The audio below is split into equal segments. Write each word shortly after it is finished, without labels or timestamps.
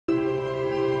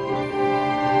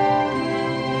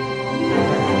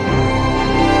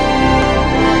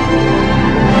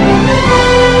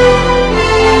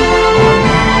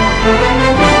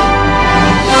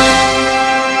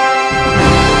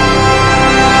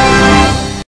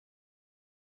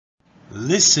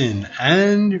Listen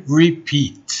and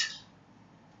repeat.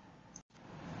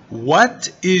 What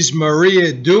is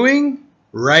Maria doing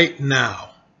right now?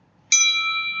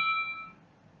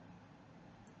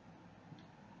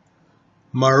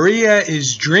 Maria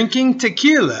is drinking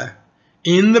tequila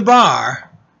in the bar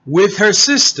with her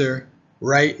sister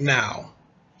right now.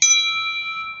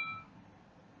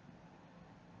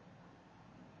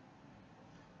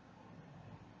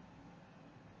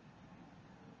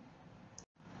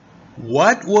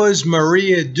 What was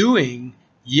Maria doing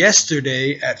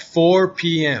yesterday at 4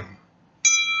 p.m.?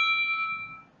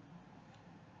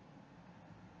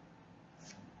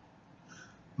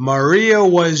 Maria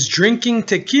was drinking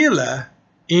tequila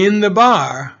in the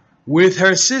bar with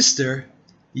her sister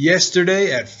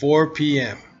yesterday at 4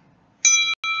 p.m.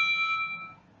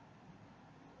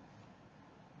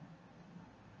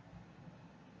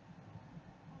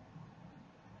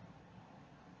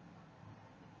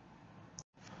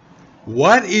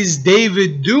 What is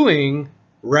David doing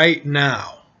right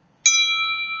now?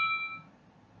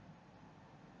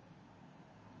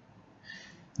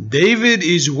 David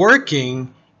is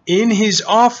working in his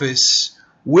office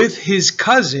with his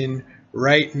cousin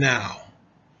right now.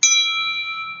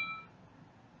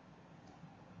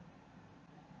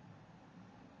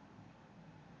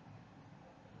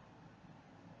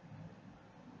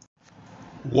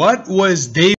 What was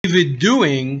David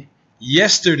doing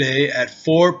yesterday at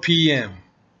 4 p.m.?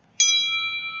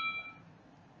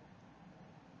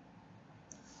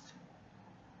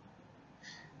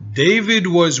 David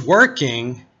was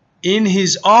working in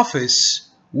his office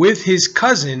with his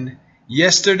cousin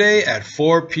yesterday at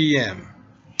 4 p.m.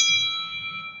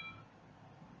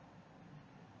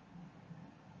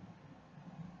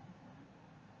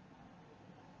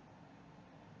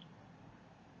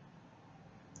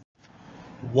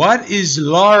 What is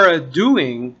Laura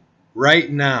doing right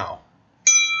now?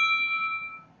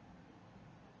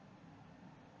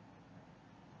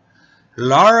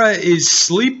 Laura is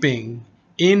sleeping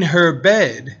in her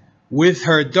bed with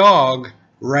her dog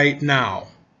right now.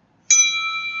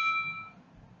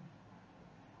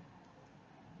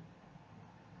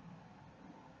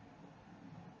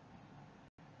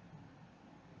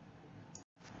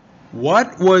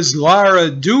 What was Laura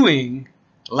doing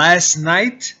last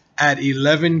night at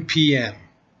 11 p.m.?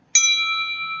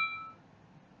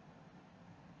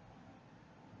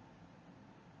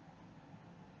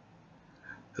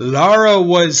 Laura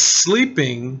was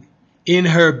sleeping in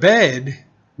her bed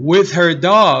with her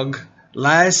dog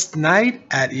last night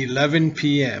at 11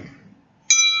 p.m.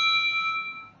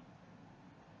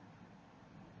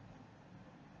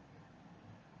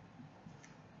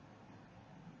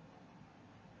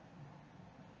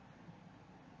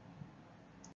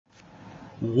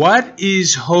 What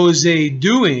is Jose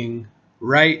doing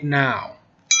right now?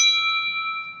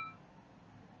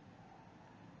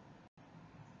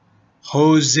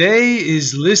 Jose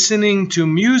is listening to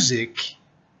music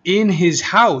in his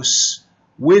house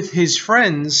with his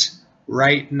friends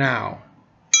right now.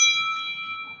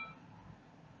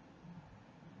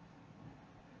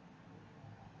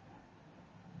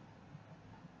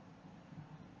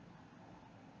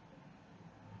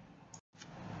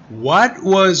 What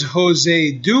was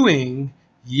Jose doing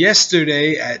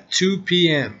yesterday at 2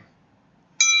 p.m.?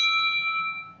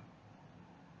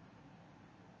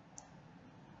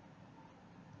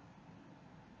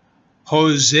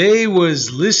 Jose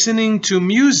was listening to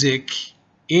music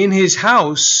in his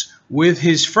house with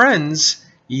his friends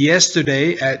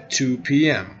yesterday at 2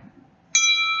 p.m.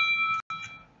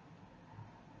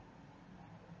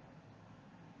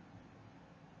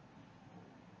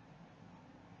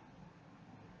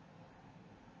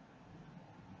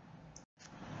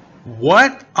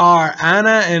 What are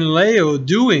Anna and Leo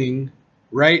doing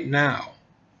right now?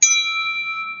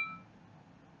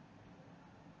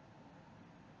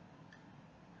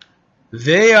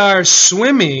 They are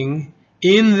swimming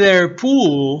in their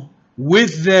pool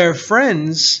with their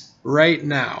friends right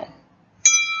now.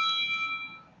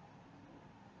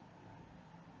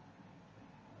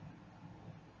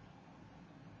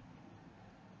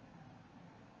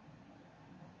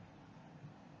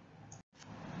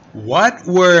 What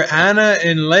were Anna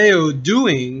and Leo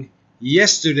doing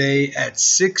yesterday at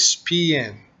 6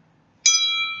 p.m.?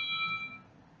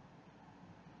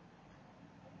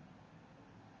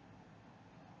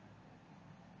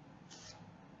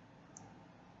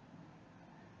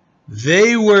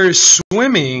 They were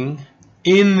swimming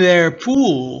in their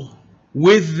pool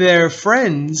with their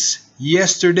friends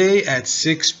yesterday at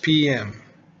 6 p.m.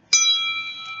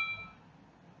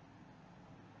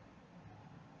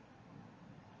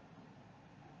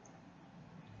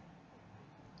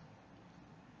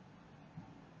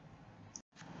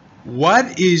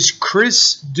 What is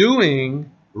Chris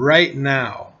doing right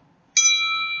now?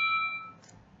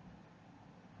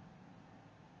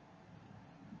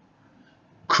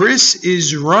 Chris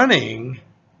is running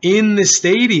in the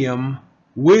stadium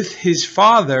with his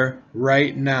father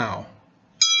right now.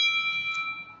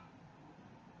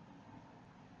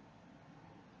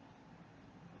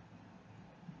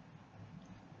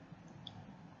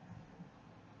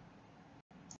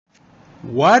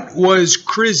 What was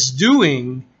Chris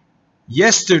doing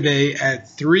yesterday at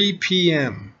 3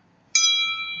 p.m.?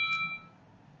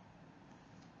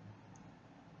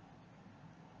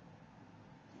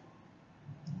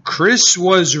 Chris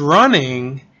was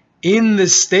running in the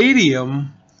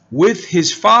stadium with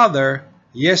his father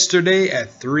yesterday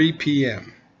at 3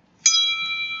 p.m.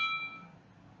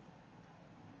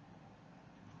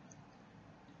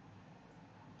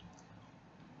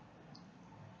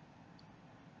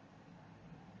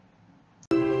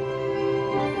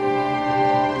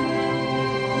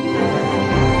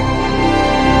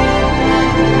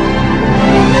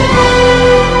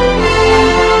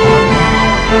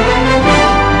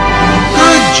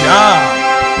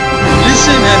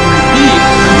 Listen and repeat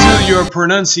until your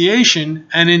pronunciation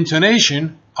and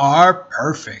intonation are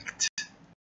perfect.